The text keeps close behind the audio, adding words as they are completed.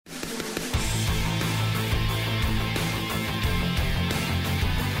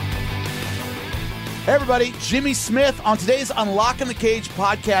Hey everybody, Jimmy Smith. On today's Unlocking the Cage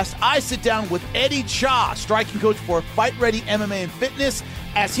podcast, I sit down with Eddie Cha, striking coach for Fight Ready MMA and Fitness,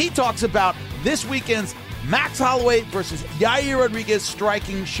 as he talks about this weekend's Max Holloway versus Yair Rodriguez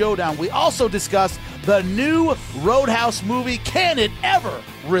striking showdown. We also discuss the new Roadhouse movie. Can it ever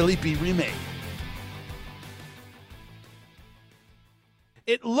really be remade?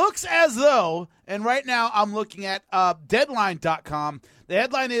 It looks as though, and right now I'm looking at Deadline.com, the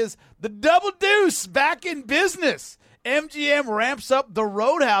headline is, "The Double Deuce back in business. MGM ramps up the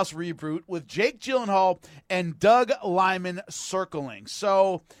Roadhouse reboot with Jake Gyllenhaal and Doug Liman circling."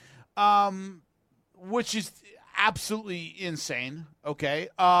 So, which is absolutely insane, okay?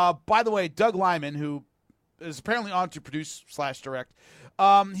 By the way, Doug Liman, who is apparently on to produce / direct,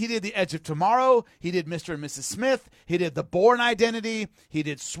 he did The Edge of Tomorrow. He did Mr. and Mrs. Smith. He did The Bourne Identity. He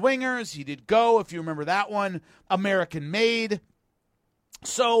did Swingers. He did Go, if you remember that one. American Made.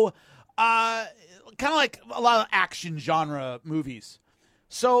 So, kind of like a lot of action genre movies.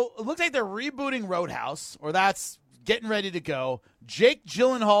 So, it looks like they're rebooting Roadhouse, or that's getting ready to go. Jake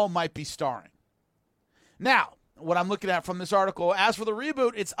Gyllenhaal might be starring. Now, what I'm looking at from this article, as for the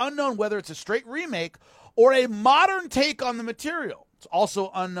reboot, it's unknown whether it's a straight remake or a modern take on the material. It's also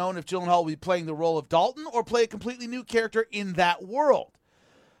unknown if Gyllenhaal will be playing the role of Dalton or play a completely new character in that world.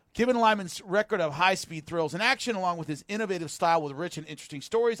 Given Lyman's record of high-speed thrills and action, along with his innovative style with rich and interesting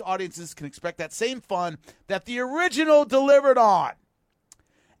stories, audiences can expect that same fun that the original delivered on.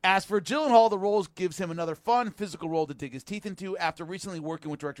 As for Gyllenhaal, the role gives him another fun, physical role to dig his teeth into after recently working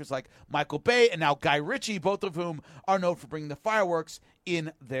with directors like Michael Bay and now Guy Ritchie, both of whom are known for bringing the fireworks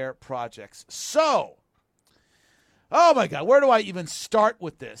in their projects. So, oh my God, where do I even start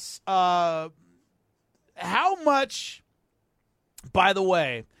with this? How much, by the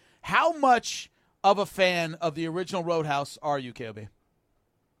way, how much of a fan of the original Roadhouse are you, KOB?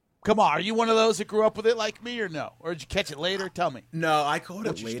 Come on, are you one of those that grew up with it like me or no? Or did you catch it later? Tell me. No, I caught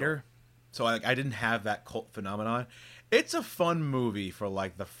it later, so I didn't have that cult phenomenon. It's a fun movie for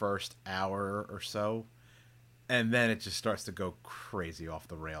like the first hour or so, and then it just starts to go crazy off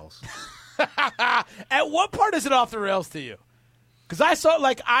the rails. At what part is it off the rails to you? Because I saw,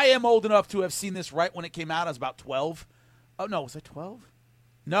 like, I am old enough to have seen this right when it came out. I was about 12. Oh, no, was I 12?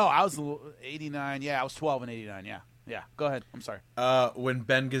 No, I was 89. Yeah, I was 12 in 89, yeah. Yeah, go ahead. I'm sorry. When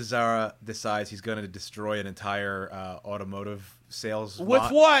Ben Gazzara decides he's going to destroy an entire automotive sales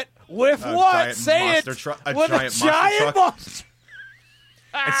with what? With what? Say it. With a giant monster.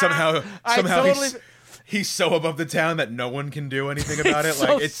 And somehow he's so above the town that no one can do anything about it.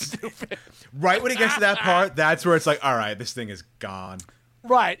 Like, it's stupid. Right when he gets to that part, that's where it's like, all right, this thing is gone.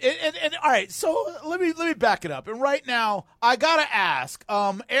 Right, and all right. So let me back it up. And right now, I gotta ask,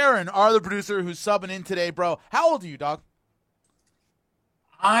 Aaron, our the producer who's subbing in today, bro. How old are you, dog?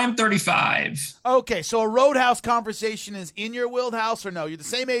 I'm 35. Okay, so a Roadhouse conversation is in your wheelhouse, or no? You're the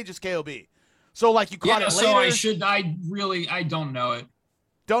same age as KOB. So like you caught it later. I don't know it.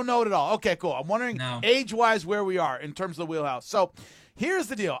 Don't know it at all. Okay, cool. I'm wondering age-wise where we are in terms of the wheelhouse. So here's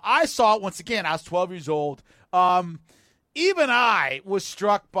the deal. I saw it once again. I was 12 years old. Even I was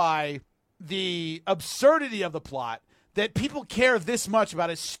struck by the absurdity of the plot, that people care this much about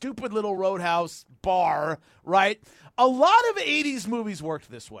a stupid little Roadhouse bar, right? A lot of 80s movies worked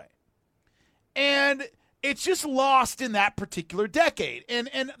this way. And it's just lost in that particular decade. And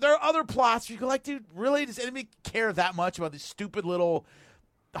there are other plots where you go like, dude, really? Does anybody care that much about this stupid little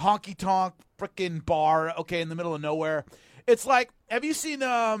honky-tonk frickin' bar, okay, in the middle of nowhere? It's like, have you seen,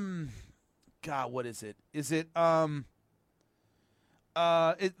 God, what is it? Is it,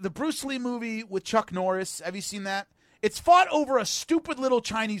 the Bruce Lee movie with Chuck Norris? Have you seen that? It's fought over a stupid little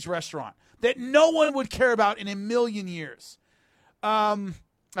Chinese restaurant that no one would care about in a million years. I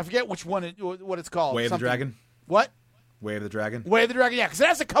forget which one, what it's called. Way of the Dragon? What? Way of the Dragon? Way of the Dragon, yeah, because it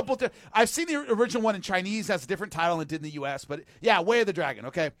has a couple. I've seen the original one in Chinese, has a different title than it did in the U.S., but yeah, Way of the Dragon,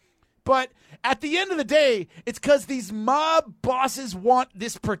 okay? But at the end of the day, it's because these mob bosses want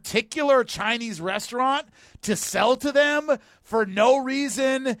this particular Chinese restaurant to sell to them for no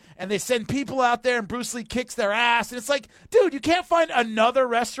reason, and they send people out there, and Bruce Lee kicks their ass. And it's like, dude, you can't find another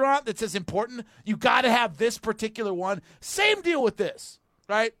restaurant that's as important. You got to have this particular one. Same deal with this,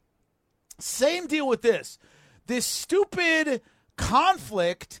 right? Same deal with this. This stupid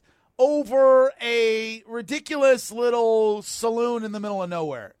conflict over a ridiculous little saloon in the middle of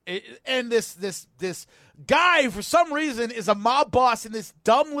nowhere. And this guy, for some reason, is a mob boss in this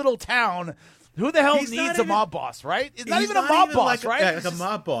dumb little town. Who the hell needs a mob boss, right? He's not even a mob boss, right? Yeah, like a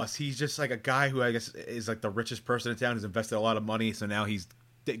mob boss. He's just like a guy who I guess is like the richest person in town, who's invested a lot of money, so now he's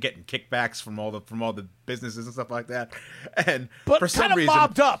getting kickbacks from all the businesses and stuff like that. But for some reason,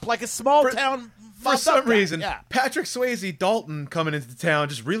 mobbed up, like a small town for some reason, yeah. Patrick Swayze Dalton coming into town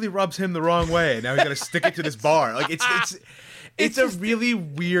just really rubs him the wrong way. Now he's got to stick it to this bar. Like it's a really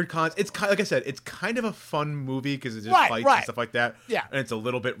weird concept. It's kind, like I said, it's kind of a fun movie because it just fights and stuff like that. Yeah, and it's a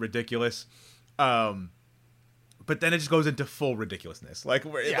little bit ridiculous. But then it just goes into full ridiculousness. Like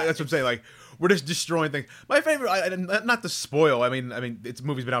that's what I'm saying. Like we're just destroying things. My favorite, not to spoil. I mean, it's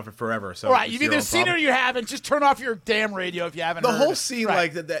movie's been out for forever. So right, you've either seen it or you haven't. Just turn off your damn radio if you haven't. The whole scene,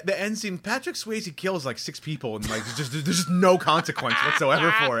 like the end scene, Patrick Swayze kills like 6 people, and like there's just no consequence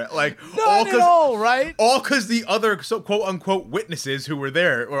whatsoever for it. Like not at all, right? All because the other quote unquote witnesses who were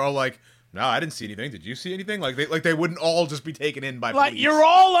there were all like, no, I didn't see anything. Did you see anything? Like they wouldn't all just be taken in by police. Like you're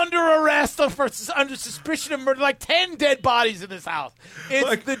all under arrest under suspicion of murder. Like 10 dead bodies in this house. It's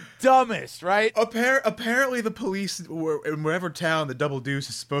like, the dumbest, right? Apparently, the police in wherever town the Double Deuce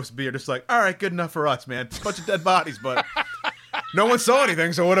is supposed to be are just like, all right, good enough for us, man. It's a bunch of dead bodies, but no one saw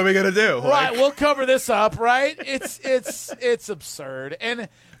anything. So what are we gonna do? Right, we'll cover this up. Right? It's absurd.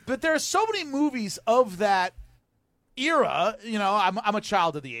 But there are so many movies of that era. You know, I'm a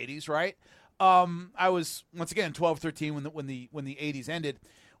child of the 80s, right? I was once again 12, 13 when the 80s ended,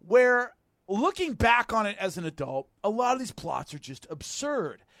 where looking back on it as an adult, a lot of these plots are just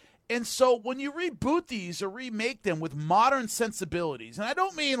absurd. And so when you reboot these or remake them with modern sensibilities, and I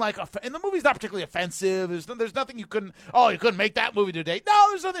don't mean like, and the movie's not particularly offensive. There's nothing you couldn't make that movie today. No,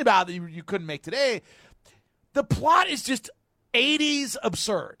 there's nothing about it you couldn't make today. The plot is just 80s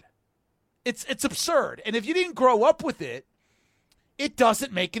absurd. It's absurd. And if you didn't grow up with it, it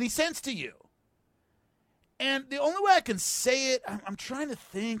doesn't make any sense to you. And the only way I can say it, I'm trying to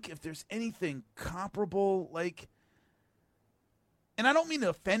think if there's anything comparable, like, and I don't mean to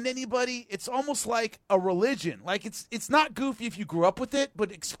offend anybody, it's almost like a religion. Like, it's not goofy if you grew up with it,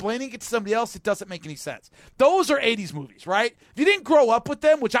 but explaining it to somebody else, it doesn't make any sense. Those are 80s movies, right? If you didn't grow up with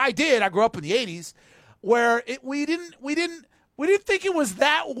them, which I did, I grew up in the 80s, where we didn't think it was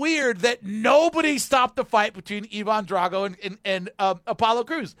that weird that nobody stopped the fight between Ivan Drago and Apollo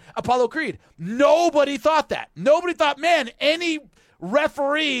Creed. Nobody thought that. Nobody thought, man, any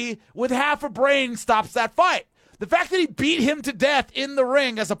referee with half a brain stops that fight. The fact that he beat him to death in the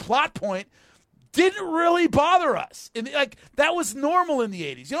ring as a plot point didn't really bother us. And like that was normal in the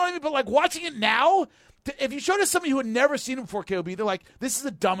 80s. You know what I mean? But like watching it now, if you showed it to somebody who had never seen it before, KOB, they're like, this is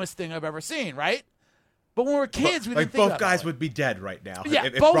the dumbest thing I've ever seen, right? But when we were kids, we didn't think both guys would be dead right now. Yeah,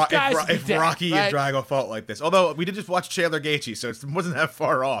 both guys would be if dead, Rocky right? and Drago fought like this. Although we did just watch Chandler Gaethje, so it wasn't that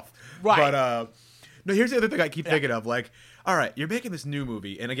far off. Right. But no, here's the other thing I keep thinking of. Like, all right, you're making this new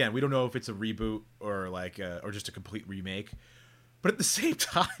movie, and again, we don't know if it's a reboot or like or just a complete remake. But at the same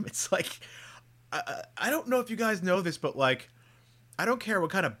time, it's like I don't know if you guys know this, but like I don't care what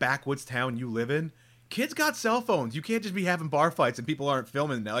kind of backwoods town you live in. Kids got cell phones. You can't just be having bar fights and people aren't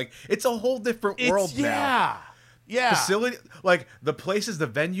filming now. Like it's a whole different world now. Yeah. Facility, like the places, the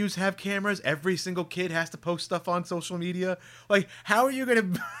venues have cameras. Every single kid has to post stuff on social media. Like, how are you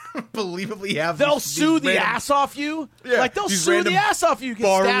going to believably have? They'll sue the ass off you. Yeah, like they'll sue the ass off you.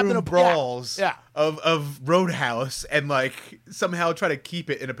 Get stabbed in a brawls. Yeah. Of Roadhouse, and like somehow try to keep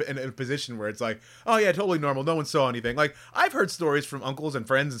it in a position where it's like, oh yeah, totally normal. No one saw anything. Like I've heard stories from uncles and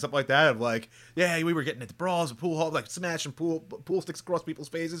friends and stuff like that of like, yeah, we were getting into brawls, pool hall, like smashing pool sticks across people's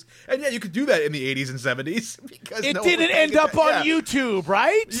faces, and yeah, you could do that in the 80s and 70s because it didn't end up on YouTube,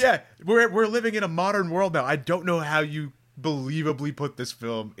 right? Yeah, we're living in a modern world now. I don't know how you believably put this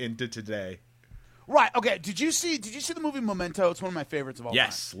film into today. Right. Okay. Did you see the movie Memento? It's one of my favorites of all time.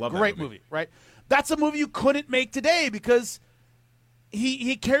 Yes, love that Great movie, right? That's a movie you couldn't make today because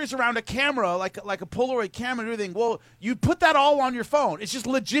he carries around a camera like a Polaroid camera and everything. Well, you put that all on your phone. It's just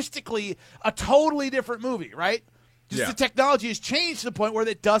logistically a totally different movie, right? Just the technology has changed to the point where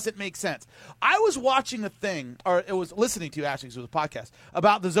it doesn't make sense. I was watching a thing, or it was listening to actually, because it was a podcast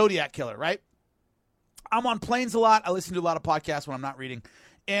about the Zodiac Killer, right? I'm on planes a lot. I listen to a lot of podcasts when I'm not reading.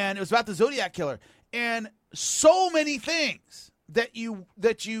 And it was about the Zodiac Killer. And so many things that you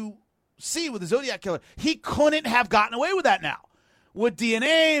see with the Zodiac Killer, he couldn't have gotten away with that now. With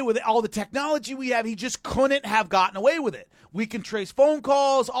DNA, with all the technology we have, he just couldn't have gotten away with it. We can trace phone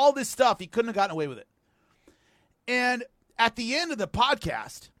calls, all this stuff. He couldn't have gotten away with it. And at the end of the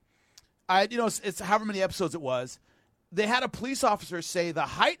podcast, it's however many episodes it was, they had a police officer say the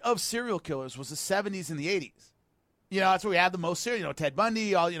height of serial killers was the 70s and the 80s. That's where we had the most serial, Ted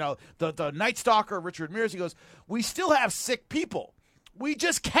Bundy, the Night Stalker, Richard Ramirez. He goes, we still have sick people. We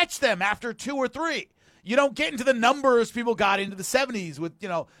just catch them after 2 or 3. You don't get into the numbers people got into the 70s with,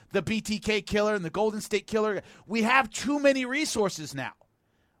 the BTK killer and the Golden State Killer. We have too many resources now.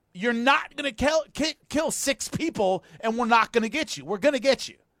 You're not going to kill 6 people, and we're not going to get you. We're going to get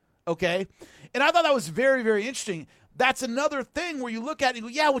you. okay? And I thought that was very, very interesting. That's another thing where you look at it and go,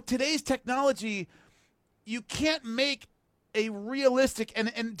 yeah, with today's technology, you can't make a realistic –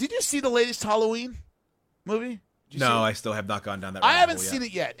 and did you see the latest Halloween movie? No, I still have not gone down that I rabbit haven't hole seen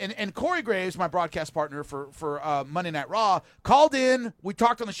yet. it yet. And Corey Graves, my broadcast partner for Monday Night Raw, called in. We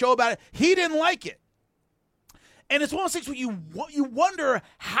talked on the show about it. He didn't like it. And it's one of those things where you wonder,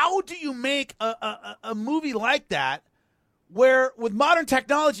 how do you make a movie like that where with modern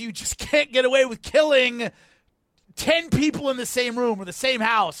technology you just can't get away with killing 10 people in the same room or the same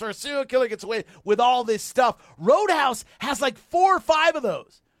house, or a serial killer gets away with all this stuff. Roadhouse has like 4 or 5 of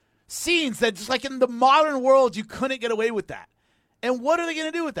those scenes that just like in the modern world you couldn't get away with that. And what are they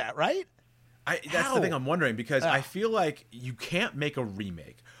going to do with that, right? That's the thing I'm wondering, because I feel like you can't make a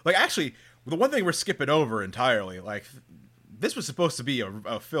remake. Like, actually, the one thing we're skipping over entirely, like, this was supposed to be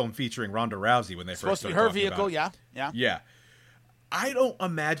a film featuring Ronda Rousey when they Supposed first to started be her talking vehicle, about it. yeah. I don't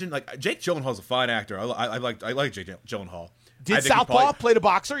imagine, like, Jake Gyllenhaal's a fine actor. I like Jake Gyllenhaal. Did Southpaw, played a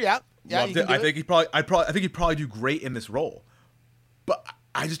boxer, yeah. Loved it. I think he'd probably do great in this role. But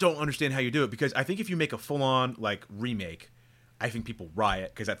I just don't understand how you do it, because I think if you make a full-on like remake, I think people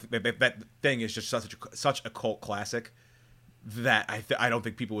riot, because that thing is just such a cult classic that I don't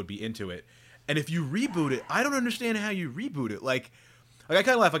think people would be into it. And if you reboot it, I don't understand how you reboot it. Like I kind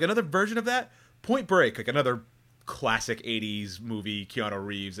of laugh, like another version of that, Point Break, like another classic 80s movie, Keanu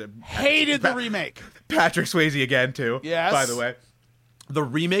Reeves. Hated the remake. Patrick Swayze again too. Yes. By the way. The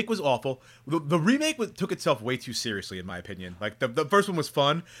remake was awful. The remake took itself way too seriously, in my opinion. Like the first one was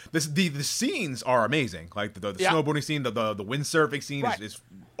fun. The scenes are amazing. Like the snowboarding scene, the windsurfing scene is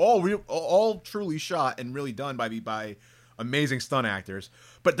all truly shot and really done by amazing stunt actors.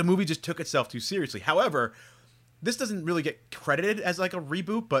 But the movie just took itself too seriously. However, this doesn't really get credited as like a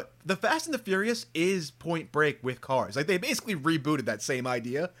reboot, but The Fast and the Furious is Point Break with cars. Like they basically rebooted that same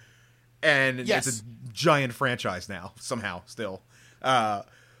idea, and it's a giant franchise now somehow still.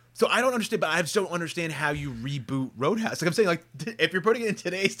 So I don't understand, but I just don't understand how you reboot Roadhouse. Like I'm saying, like if you're putting it in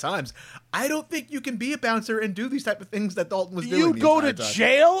today's times, I don't think you can be a bouncer and do these type of things that Dalton was doing. You go to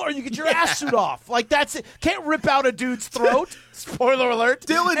jail or you get your ass suit off. Like that's it. Can't rip out a dude's throat. Spoiler alert.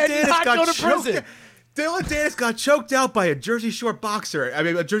 Dylan Dennis got go to prison. Dylan Dennis got choked out by a Jersey Shore boxer. I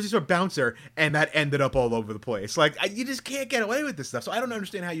mean, a Jersey Shore bouncer, and that ended up all over the place. Like you just can't get away with this stuff. So I don't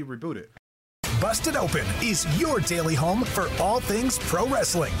understand how you reboot it. Busted Open is your daily home for all things pro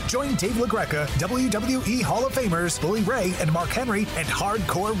wrestling. Join Dave LaGreca, WWE Hall of Famers Bully Ray and Mark Henry, and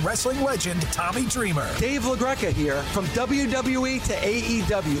hardcore wrestling legend Tommy Dreamer. Dave LaGreca here. From WWE to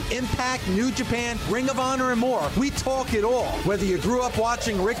AEW, Impact, New Japan, Ring of Honor, and more. We talk it all. Whether you grew up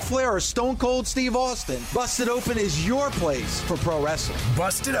watching Ric Flair or Stone Cold Steve Austin, Busted Open is your place for pro wrestling.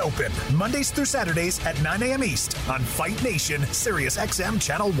 Busted Open, Mondays through Saturdays at 9 a.m. East on Fight Nation, Sirius XM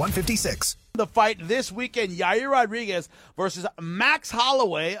Channel 156. The fight this weekend, Yair Rodriguez versus Max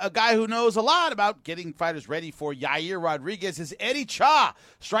Holloway. A guy who knows a lot about getting fighters ready for Yair Rodriguez is Eddie Cha,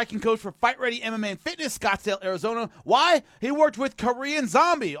 striking coach for Fight Ready MMA and Fitness, Scottsdale, Arizona. Why? He worked with Korean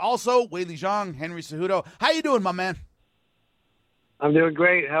Zombie. Also, Weili Zhang, Henry Cejudo. How you doing, my man? I'm doing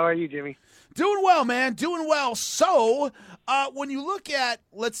great. How are you, Jimmy? Doing well, man. Doing well. So, when you look at,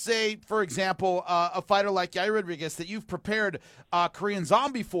 let's say, for example, a fighter like Yair Rodriguez that you've prepared Korean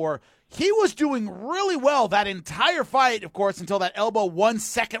Zombie for, he was doing really well that entire fight, of course, until that elbow, 1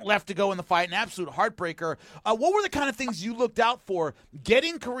 second left to go in the fight, an absolute heartbreaker. What were the kind of things you looked out for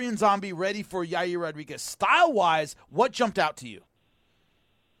getting Korean Zombie ready for Yair Rodriguez? Style-wise, what jumped out to you?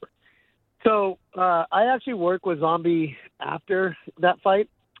 So I actually worked with Zombie after that fight.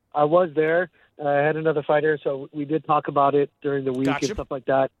 I was there. I had another fighter, so we did talk about it during the week Gotcha. and stuff like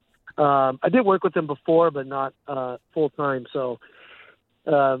that. I did work with him before, but not full-time, so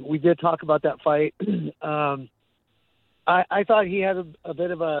we did talk about that fight. I thought he had a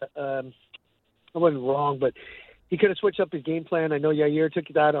bit of I wasn't wrong, but he could have switched up his game plan. I know Yair took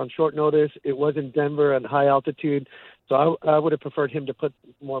that on short notice. It was in Denver at high altitude, so I would have preferred him to put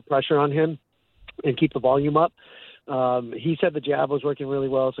more pressure on him and keep the volume up. He said the jab was working really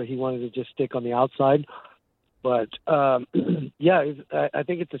well, so he wanted to just stick on the outside. But, yeah, I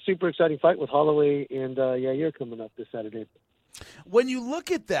think it's a super exciting fight with Holloway and Yair coming up this Saturday. When you look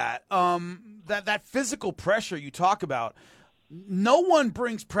at that, that physical pressure you talk about, no one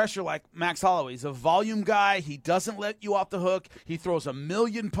brings pressure like Max Holloway. He's a volume guy. He doesn't let you off the hook. He throws a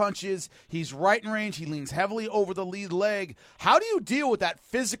million punches. He's right in range. He leans heavily over the lead leg. How do you deal with that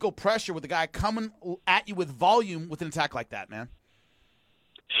physical pressure with a guy coming at you with volume with an attack like that, man?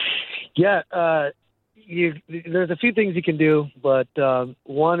 Yeah, there's a few things you can do, but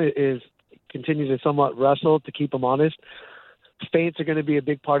one is continue to somewhat wrestle to keep him honest. feints are going to be a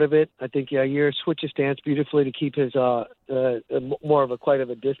big part of it. I think Yair switches stance beautifully to keep his more of a quite of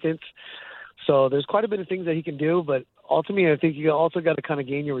a distance. So there's quite a bit of things that he can do, but ultimately I think you also got to kind of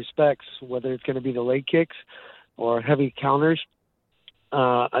gain your respects, whether it's going to be the leg kicks or heavy counters.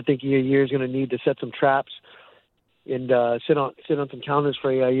 I think Yair is going to need to set some traps and sit on some counters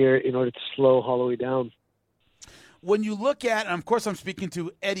for Yair in order to slow Holloway down. When you look at, and of course I'm speaking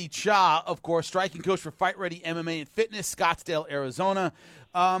to Eddie Cha, of course, striking coach for Fight Ready MMA and Fitness, Scottsdale, Arizona.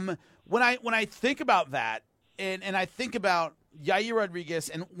 When I think about that, and I think about Yair Rodriguez,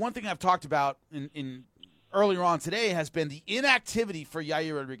 and one thing I've talked about in earlier on today has been the inactivity for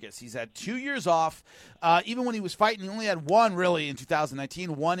Yair Rodriguez. He's had 2 years off. Even when he was fighting, he only had one really in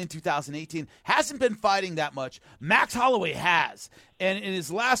 2019, one in 2018. Hasn't been fighting that much. Max Holloway has. And in his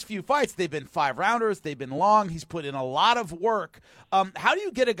last few fights, they've been 5-rounders. They've been long. He's put in a lot of work. How do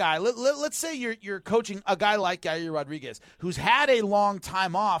you get a guy, let's say you're coaching a guy like Yair Rodriguez, who's had a long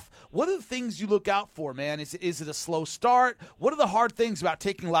time off. What are the things you look out for, man? Is it a slow start? What are the hard things about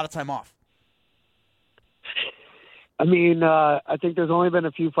taking a lot of time off? I mean, I think there's only been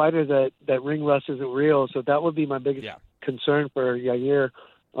a few fighters that ring rust isn't real, so that would be my biggest concern for Yair.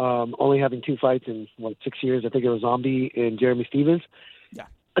 Only having 2 fights in 6 years. I think it was Zombie and Jeremy Stevens. Yeah.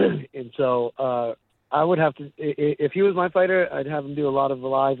 And so I would have to, if he was my fighter, I'd have him do a lot of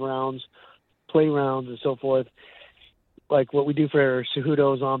live rounds, play rounds, and so forth, like what we do for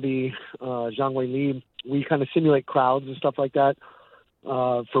Cejudo, Zombie, Zhang Wei Li. We kind of simulate crowds and stuff like that.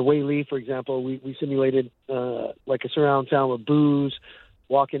 For Wei Li, for example, we simulated like a surround sound with boos,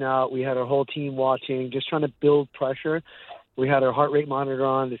 walking out. We had our whole team watching, just trying to build pressure. We had our heart rate monitor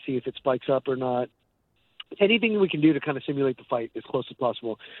on to see if it spikes up or not. Anything we can do to kind of simulate the fight as close as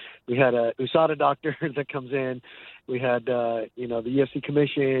possible. We had a USADA doctor that comes in. We had, the UFC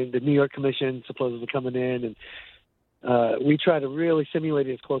commission, the New York commission supposedly coming in. And we try to really simulate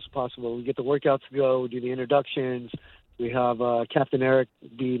it as close as possible. We get the workouts to go, we do the introductions. We have Captain Eric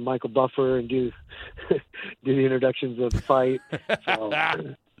be Michael Buffer and do the introductions of the fight.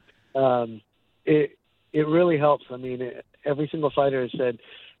 So, it really helps. I mean, every single fighter has said,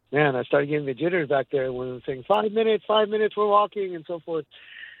 man, I started getting the jitters back there when I was saying 5 minutes, we're walking, and so forth.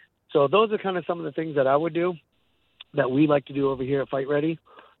 So those are kind of some of the things that I would do, that we like to do over here at Fight Ready.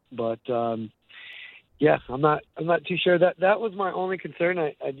 But I'm not too sure. That was my only concern.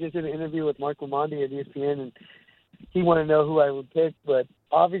 I just did an interview with Mark Lamonde at ESPN, and he wanted to know who I would pick. But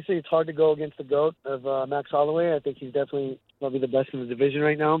obviously, it's hard to go against the GOAT of Max Holloway. I think he's definitely probably the best in the division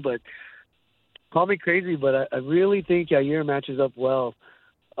right now. But call me crazy, but I really think Yair matches up well.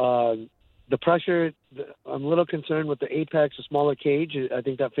 The pressure, I'm a little concerned with the apex, the smaller cage. I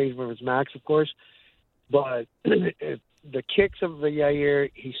think that favors Max, of course. But the kicks of the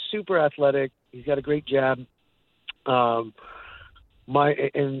Yair, he's super athletic. He's got a great jab. And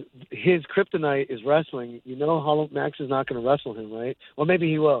his kryptonite is wrestling. Max is not going to wrestle him, right? Well, maybe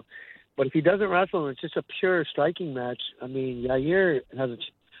he will. But if he doesn't wrestle him, it's just a pure striking match. I mean, Yair has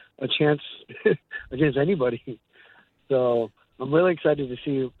a chance against anybody. So I'm really excited to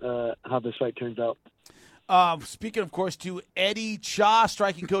see how this fight turns out. Speaking, of course, to Eddie Cha,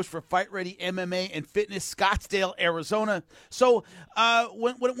 striking coach for Fight Ready MMA and Fitness, Scottsdale, Arizona. So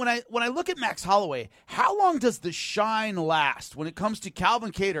when I look at Max Holloway, how long does the shine last when it comes to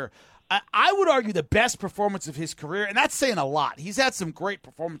Calvin Kattar? I would argue the best performance of his career, and that's saying a lot. He's had some great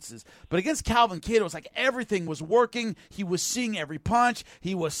performances, but against Calvin Kattar, it was like everything was working. He was seeing every punch.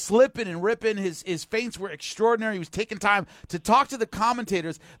 He was slipping and ripping. His feints were extraordinary. He was taking time to talk to the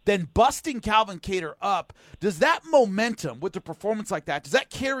commentators, then busting Calvin Kattar up. Does that momentum with the performance like that, does that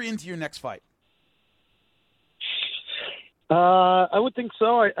carry into your next fight? I would think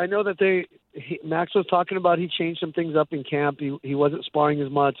so. I know that Max was talking about he changed some things up in camp. He wasn't sparring as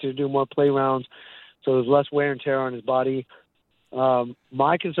much. He was doing more play rounds, so there's less wear and tear on his body.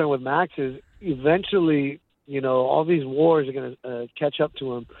 My concern with Max is eventually, all these wars are going to catch up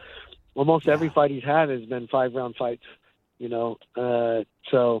to him. Almost every fight he's had has been 5-round fights,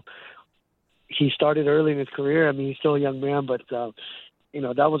 so he started early in his career. I mean, he's still a young man, but, that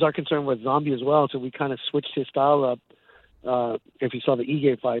was our concern with Zombie as well, so we kind of switched his style up. If you saw the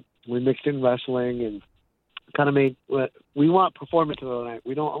Ige fight, we mixed in wrestling and kind of made. We want performance of the night.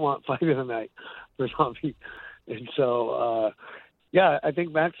 We don't want fight of the night for Zombie. And so, I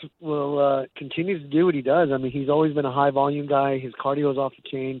think Max will continue to do what he does. I mean, he's always been a high volume guy. His cardio is off the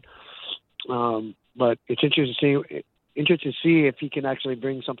chain. But it's interesting to see if he can actually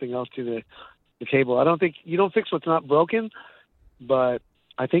bring something else to the table. I don't think you don't fix what's not broken, but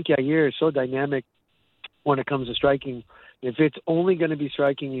I think Yair is so dynamic when it comes to striking. If it's only going to be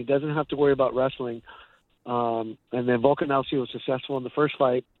striking, he doesn't have to worry about wrestling. And then Volkanovski was successful in the first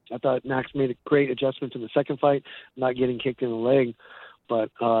fight. I thought Max made a great adjustment in the second fight, not getting kicked in the leg. But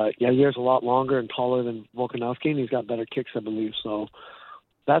Yair's a lot longer and taller than Volkanovski, and he's got better kicks, I believe. So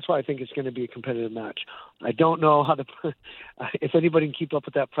that's why I think it's going to be a competitive match. I don't know how to if anybody can keep up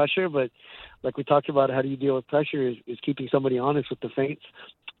with that pressure, but like we talked about, how do you deal with pressure is keeping somebody honest with the feints,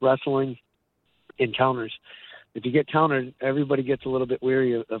 wrestling, and counters. If you get countered, everybody gets a little bit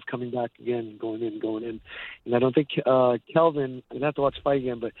weary of coming back again, going in. And I don't think Kelvin, I'd have to watch the fight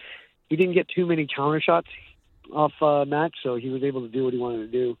again, but he didn't get too many counter shots off Max, so he was able to do what he wanted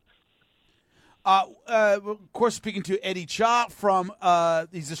to do. Of course, speaking to Eddie Cha from,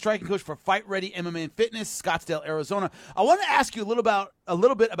 he's the striking coach for Fight Ready MMA and Fitness, Scottsdale, Arizona. I want to ask you a little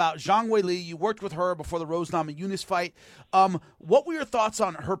bit about Zhang Weili. You worked with her before the Rose Namajunas fight. What were your thoughts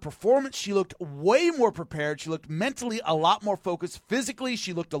on her performance? She looked way more prepared. She looked mentally a lot more focused. Physically,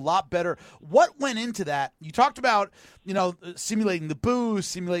 she looked a lot better. What went into that? You talked about, simulating the boos,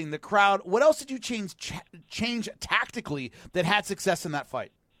 simulating the crowd. What else did you change tactically that had success in that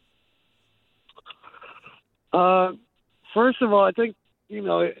fight? First of all, I think,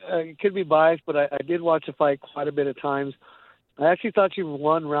 it could be biased, but I did watch the fight quite a bit of times. I actually thought she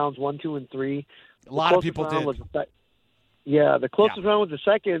won rounds 1, 2, and 3. A lot of people did. The closest round was the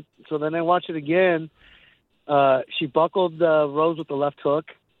second. So then I watched it again. She buckled Rose with the left hook,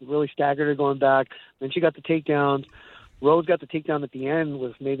 really staggered her going back. Then she got the takedowns. Rose got the takedown at the end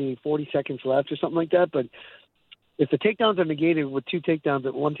with maybe 40 seconds left or something like that. But if the takedowns are negated with 2 takedowns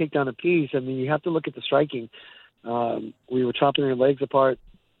and 1 takedown apiece, I mean, you have to look at the striking. We were chopping her legs apart.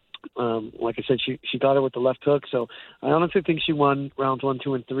 Like I said, she got her with the left hook. So I honestly think she won rounds 1,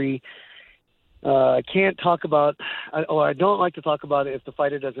 2, and 3. I can't talk about, I don't like to talk about it if the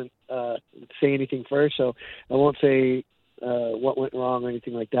fighter doesn't say anything first. So I won't say what went wrong or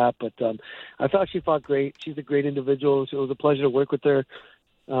anything like that. But I thought she fought great. She's a great individual. So it was a pleasure to work with her.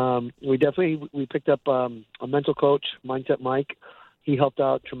 We picked up a mental coach, Mindset Mike. He helped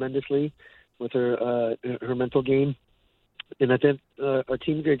out tremendously with her mental game, and I think our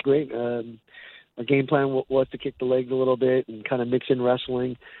team did great. Our game plan was to kick the legs a little bit and kind of mix in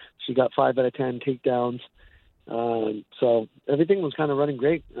wrestling. She got 5 out of 10 takedowns, so everything was kind of running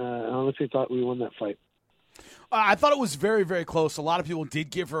great. I honestly thought we won that fight. I thought it was very, very close. A lot of people did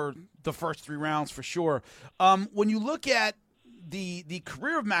give her the first 3 rounds for sure. When you look at the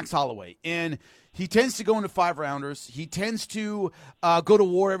career of Max Holloway, and he tends to go into 5-rounders. He tends to go to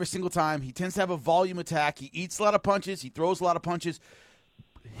war every single time. He tends to have a volume attack. He eats a lot of punches. He throws a lot of punches.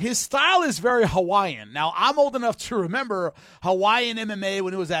 His style is very Hawaiian. Now, I'm old enough to remember Hawaiian MMA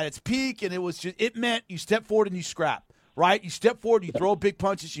when it was at its peak, and it meant you step forward and you scrap. Right? You step forward, you throw big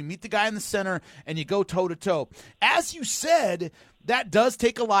punches, you meet the guy in the center, and you go toe-to-toe. As you said, that does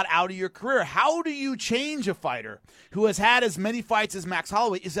take a lot out of your career. How do you change a fighter who has had as many fights as Max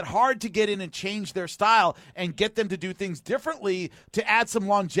Holloway? Is it hard to get in and change their style and get them to do things differently to add some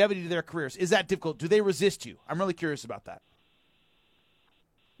longevity to their careers? Is that difficult? Do they resist you? I'm really curious about that.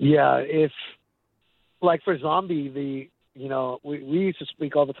 Yeah, if, like for Zombie, we used to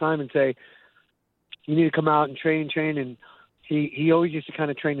speak all the time and say, you need to come out and train, and he always used to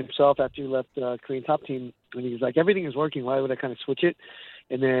kind of train himself after he left Korean Top Team, and he was like, everything is working, why would I kind of switch it?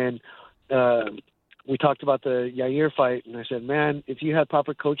 And then we talked about the Yair fight, and I said, man, if you had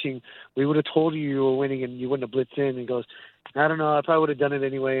proper coaching, we would have told you were winning and you wouldn't have blitzed in. And he goes, I don't know, I probably would have done it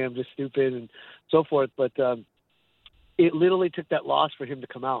anyway, I'm just stupid, and so forth. But it literally took that loss for him to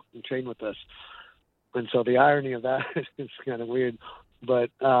come out and train with us. And so the irony of that is kind of weird. But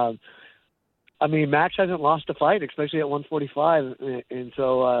Max hasn't lost a fight, especially at 145, and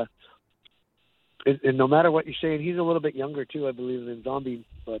so and no matter what you're saying, he's a little bit younger too, I believe, than Zombie.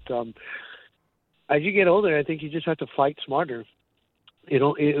 But as you get older, I think you just have to fight smarter.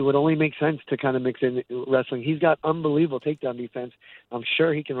 It would only make sense to kind of mix in wrestling. He's got unbelievable takedown defense. I'm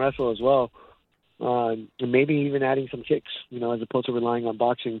sure he can wrestle as well, and maybe even adding some kicks, as opposed to relying on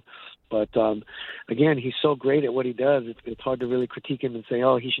boxing. But again, he's so great at what he does. It's hard to really critique him and say,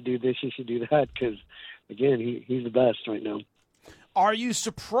 oh, he should do this, he should do that, because, again, he's the best right now. Are you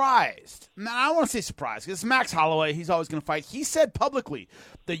surprised? Now, I don't want to say surprised, because Max Holloway, he's always going to fight. He said publicly,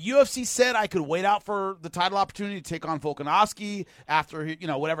 the UFC said I could wait out for the title opportunity to take on Volkanovski after,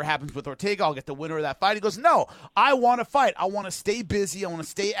 whatever happens with Ortega, I'll get the winner of that fight. He goes, no, I want to fight. I want to stay busy. I want to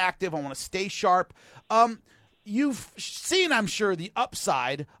stay active. I want to stay sharp. you've seen, I'm sure, the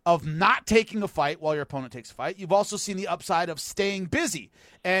upside of not taking a fight while your opponent takes a fight. You've also seen the upside of staying busy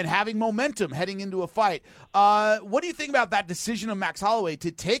and having momentum heading into a fight. What do you think about that decision of Max Holloway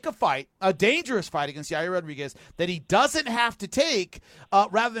to take a fight, a dangerous fight against Yair Rodriguez that he doesn't have to take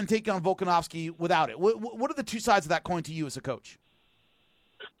rather than taking on Volkanovski without it? What are the two sides of that coin to you as a coach?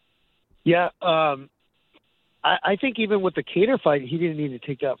 Yeah, I think even with the Kattar fight, he didn't need to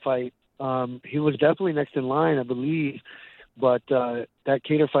take that fight. He was definitely next in line, I believe, but that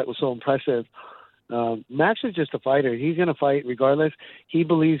Kattar fight was so impressive. Max is just a fighter. He's going to fight regardless. He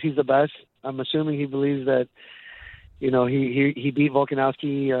believes he's the best. I'm assuming he believes that, he beat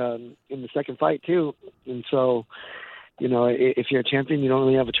Volkanovski in the second fight too. And so, if you're a champion, you don't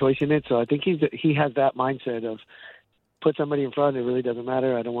really have a choice in it. So I think he has that mindset of put somebody in front. It really doesn't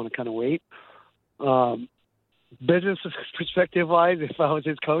matter. I don't want to kind of wait. Business perspective-wise, if I was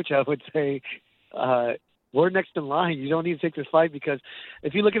his coach, I would say we're next in line. You don't need to take this fight because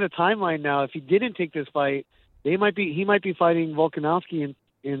if you look at the timeline now, if he didn't take this fight, he might be fighting Volkanovski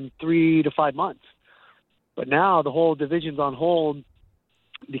in 3 to 5 months. But now the whole division's on hold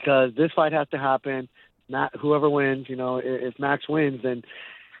because this fight has to happen. Whoever wins, if Max wins, then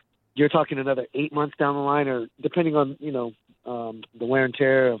you're talking another 8 months down the line, or depending on the wear and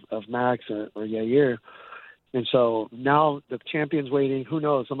tear of Max or Yair. And so now the champion's waiting. Who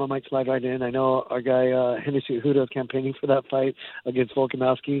knows? Someone might slide right in. I know our guy Hennessy Cejudo is campaigning for that fight against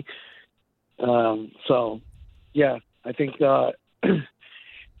Volkanovski. So, yeah, I think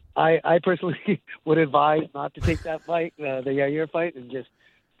I personally would advise not to take that fight, the Yair fight, and just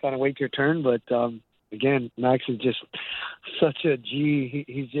kind of wait your turn. But again, Max is just such a G.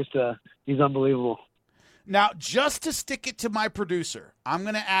 He's unbelievable. Now, just to stick it to my producer, I'm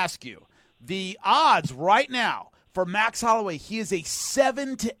going to ask you. The odds right now for Max Holloway, he is a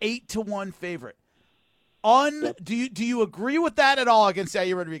 7 to 8 to 1 favorite. Do you agree with that at all against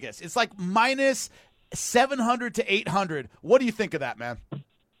Yair Rodriguez? It's like minus 700 to 800. What do you think of that, man?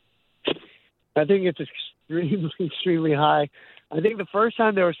 I think it's extremely high. I think the first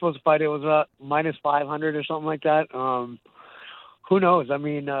time they were supposed to fight, it was minus 500 or something like that. Who knows? I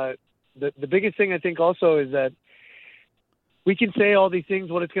mean, the biggest thing I think also is that we can say all these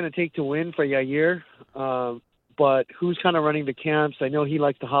things, what it's going to take to win for Yair, but who's kind of running the camps? I know he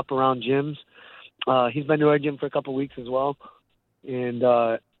likes to hop around gyms. He's been to our gym for a couple of weeks as well. And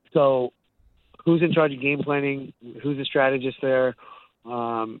so who's in charge of game planning? Who's the strategist there? Who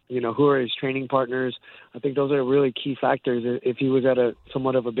are his training partners? I think those are really key factors. If he was at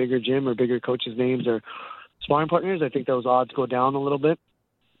somewhat of a bigger gym or bigger coaches' names or sparring partners, I think those odds go down a little bit.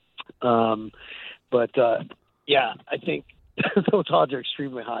 Yeah, I think those odds are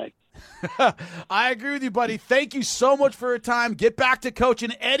extremely high. I agree with you, buddy. Thank you so much for your time. Get back to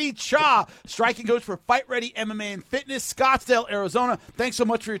coaching. Eddie Cha, striking coach for Fight Ready MMA and Fitness, Scottsdale, Arizona. Thanks so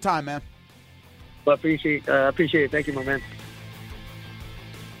much for your time, man. Well, appreciate it. Thank you, my man.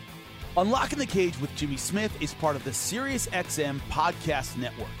 Unlocking the Cage with Jimmy Smith is part of the SiriusXM Podcast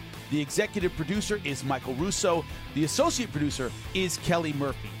Network. The executive producer is Michael Russo. The associate producer is Kelly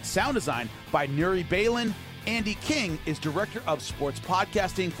Murphy. Sound design by Nuri Balin. Andy King is director of sports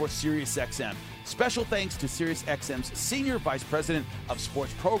podcasting for SiriusXM. Special thanks to SiriusXM's senior vice president of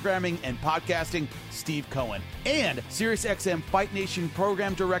sports programming and podcasting, Steve Cohen, and SiriusXM Fight Nation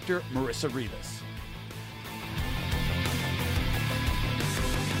program director, Marissa Rivas.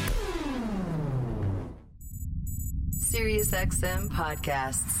 SiriusXM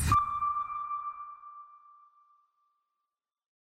Podcasts.